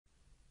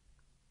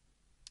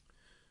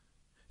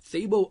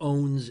Thabo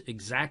owns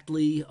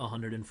exactly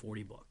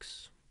 140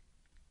 books.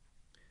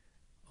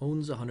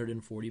 Owns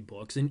 140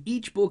 books, and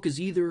each book is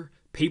either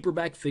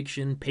paperback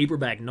fiction,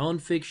 paperback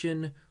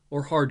nonfiction,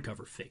 or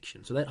hardcover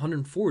fiction. So that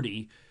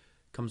 140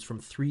 comes from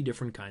three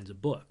different kinds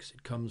of books.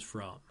 It comes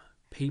from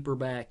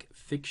paperback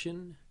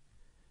fiction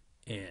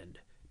and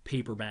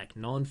paperback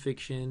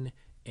nonfiction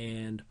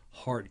and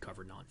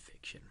hardcover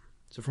nonfiction.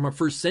 So from our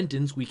first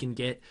sentence, we can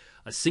get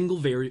a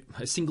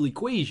single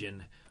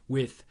equation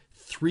with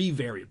three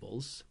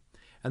variables.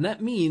 And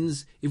that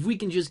means if we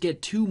can just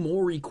get two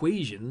more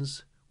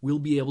equations, we'll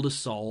be able to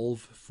solve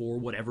for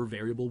whatever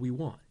variable we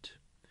want.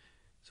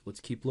 So let's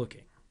keep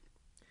looking.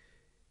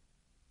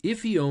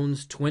 If he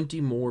owns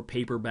 20 more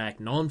paperback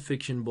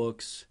nonfiction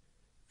books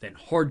than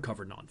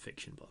hardcover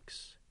nonfiction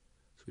books.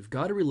 So we've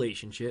got a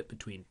relationship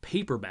between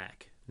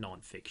paperback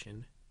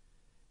nonfiction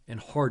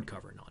and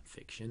hardcover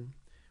nonfiction.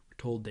 We're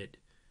told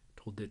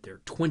that there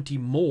are 20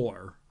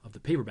 more of the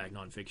paperback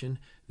nonfiction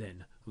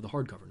than of the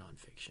hardcover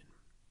nonfiction.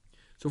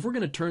 So if we're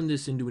going to turn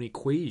this into an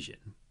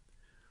equation,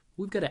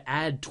 we've got to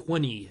add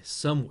 20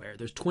 somewhere.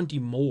 There's 20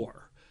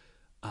 more.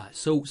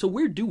 So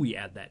where do we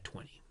add that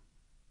 20?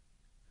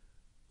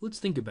 Let's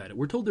think about it.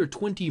 We're told there are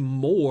 20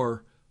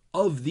 more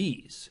of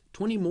these,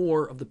 20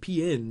 more of the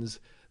PNs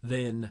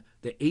than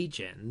the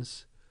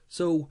HNs.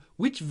 So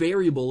which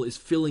variable is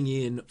filling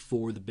in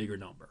for the bigger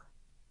number?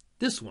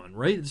 This one,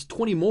 right? It's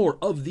 20 more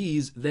of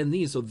these than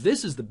these. So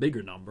this is the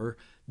bigger number.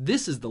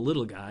 This is the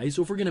little guy.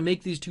 So if we're going to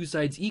make these two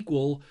sides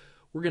equal,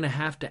 we're going to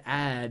have to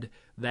add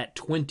that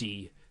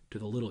 20 to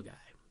the little guy.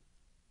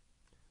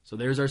 So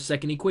there's our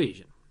second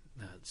equation.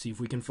 Let's see if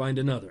we can find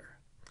another.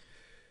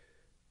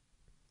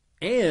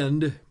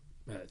 And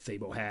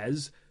Thabo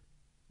has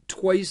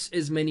twice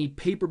as many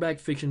paperback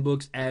fiction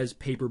books as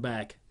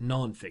paperback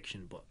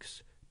nonfiction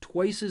books.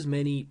 Twice as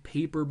many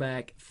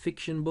paperback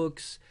fiction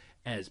books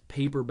as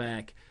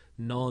paperback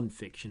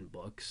nonfiction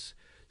books.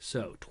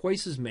 So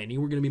twice as many.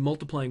 We're going to be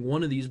multiplying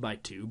one of these by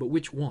 2, but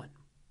which one?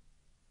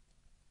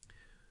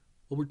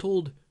 Well, we're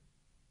told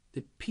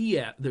that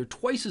there are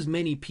twice as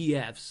many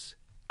PFs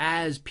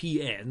as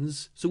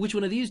PNs. So which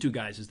one of these two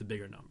guys is the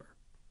bigger number?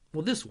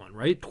 Well, this one,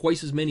 right?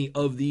 Twice as many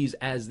of these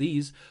as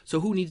these. So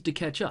who needs to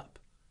catch up?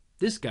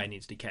 This guy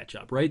needs to catch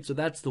up, right? So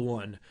that's the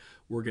one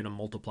we're going to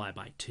multiply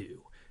by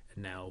 2.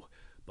 And now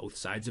both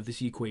sides of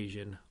this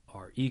equation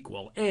are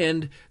equal.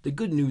 And the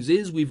good news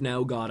is we've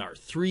now got our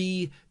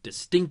 3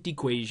 distinct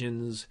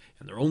equations,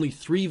 and there are only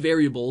 3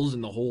 variables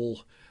in the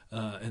whole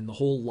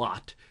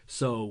lot.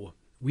 So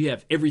we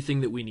have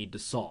everything that we need to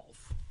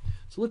solve.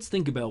 So let's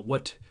think about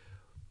what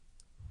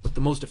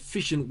the most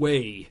efficient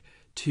way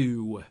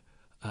to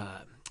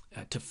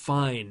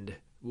find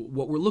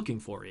what we're looking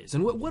for is.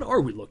 And what are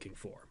we looking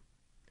for?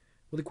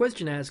 Well, the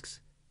question asks,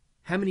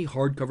 how many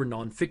hardcover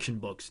nonfiction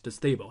books does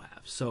Thabo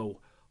have? So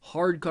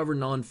hardcover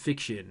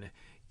nonfiction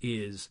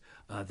is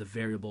the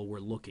variable we're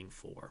looking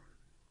for.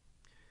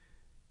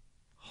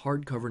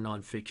 Hardcover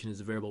nonfiction is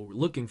the variable we're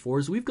looking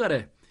for. So we've got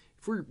to,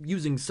 if we're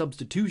using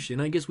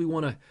substitution, I guess we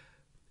want to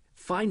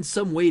find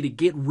some way to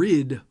get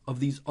rid of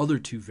these other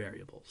 2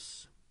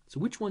 variables. So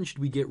which one should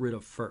we get rid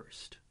of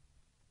first?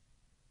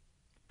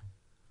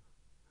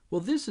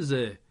 Well, this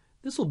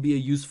will be a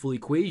useful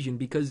equation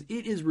because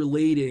it is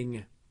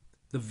relating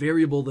the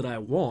variable that I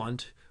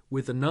want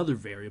with another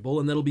variable,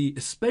 and that'll be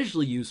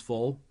especially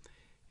useful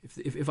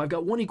if I've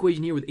got one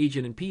equation here with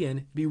HN and PN.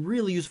 It'd be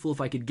really useful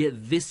if I could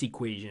get this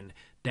equation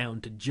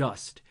down to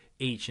just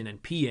HN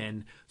and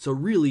PN. So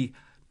really,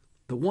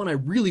 the one I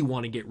really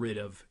want to get rid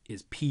of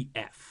is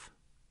PF.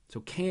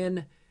 So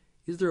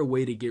is there a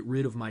way to get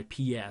rid of my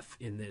PF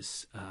in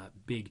this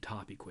big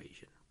top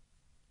equation?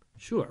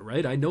 Sure,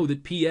 right? I know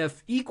that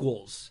PF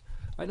equals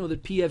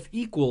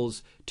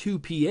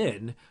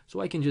 2PN, so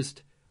I can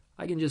just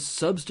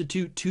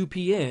substitute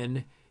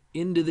 2PN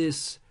into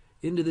this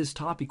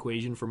top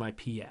equation for my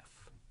PF.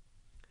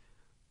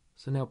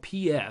 So now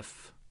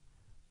PF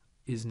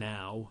is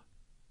now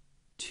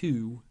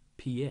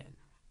 2PN,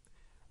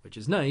 which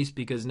is nice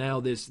because now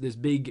this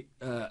big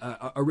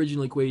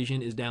original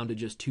equation is down to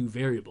just 2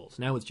 variables.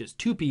 Now it's just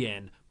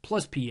 2PN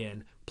plus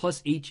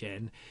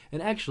HN,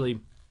 and actually,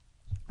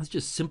 let's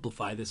just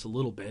simplify this a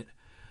little bit.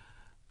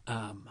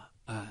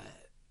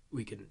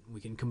 We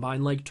can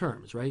combine like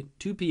terms, right?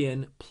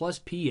 2PN plus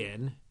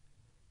PN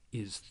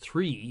is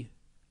 3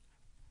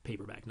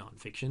 paperback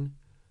nonfiction,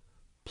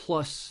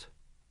 plus,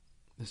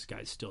 this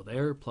guy's still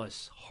there,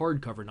 plus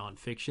hardcover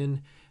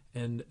nonfiction,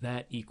 and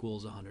that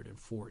equals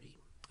 140.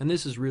 And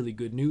this is really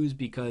good news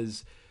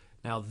because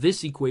now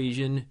this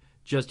equation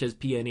just has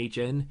PN,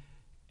 HN,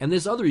 and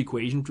this other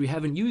equation, which we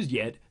haven't used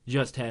yet,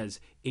 just has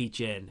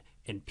HN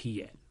and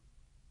PN.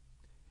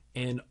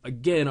 And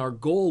again, our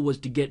goal was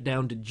to get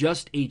down to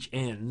just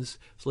HNs,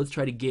 so let's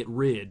try to get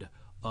rid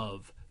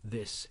of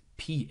this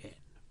PN.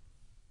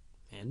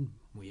 And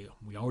we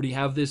already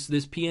have this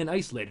PN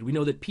isolated. We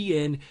know that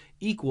PN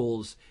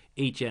equals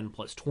HN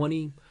plus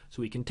 20,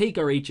 so we can take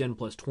our HN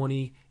plus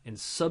 20 and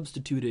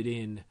substitute it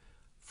in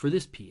for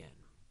this PN.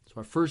 So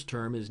our first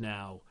term is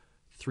now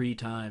 3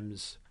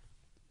 times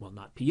well,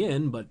 not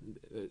Pn, but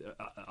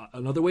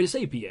another way to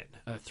say Pn,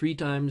 3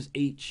 times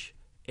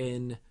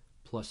Hn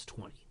plus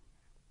 20.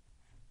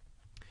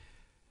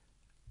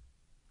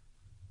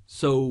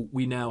 So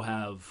we now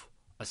have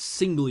a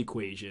single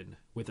equation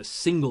with a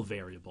single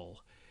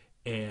variable,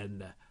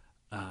 and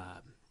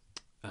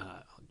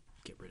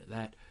get rid of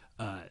that.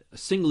 A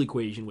single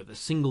equation with a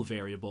single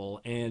variable,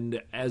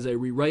 and as I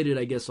rewrite it,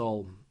 I guess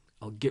I'll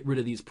get rid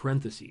of these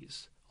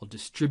parentheses. I'll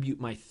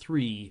distribute my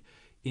 3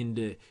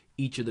 into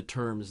each of the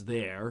terms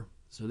there.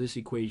 So this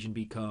equation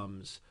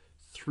becomes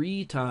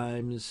 3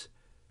 times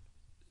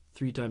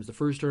the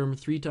first term,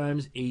 3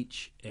 times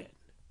Hn,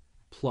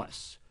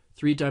 plus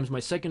 3 times my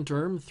second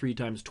term, 3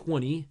 times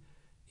 20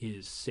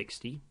 is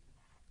 60.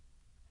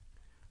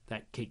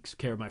 That takes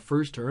care of my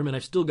first term, and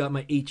I've still got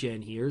my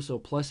Hn here, so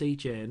plus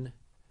Hn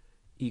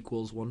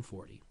equals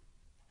 140.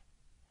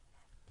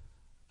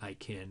 I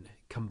can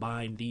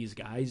combine these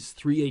guys.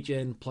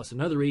 3Hn plus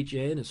another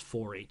Hn is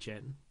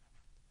 4Hn.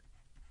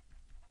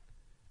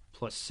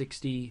 Plus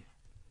 60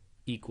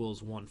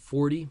 equals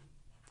 140.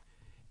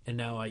 And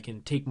now I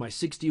can take my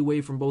 60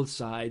 away from both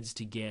sides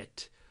to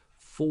get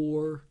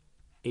 4Hn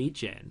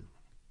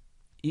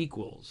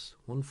equals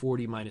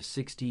 140 minus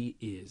 60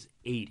 is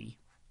 80.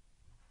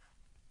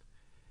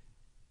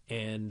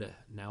 And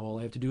now all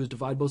I have to do is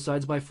divide both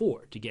sides by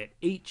 4 to get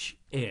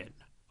Hn,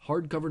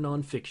 hardcover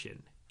nonfiction,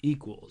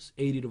 equals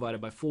 80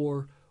 divided by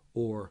 4,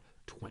 or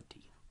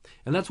 20.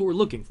 And that's what we're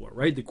looking for,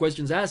 right? The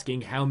question's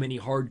asking how many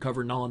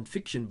hardcover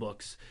nonfiction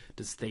books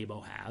does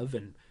Thabo have,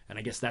 and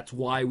I guess that's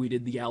why we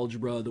did the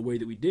algebra the way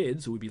that we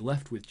did, so we'd be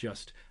left with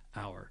just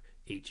our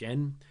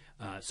Hn.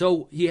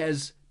 So he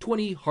has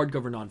 20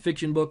 hardcover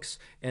nonfiction books,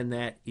 and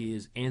that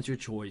is answer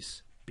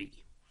choice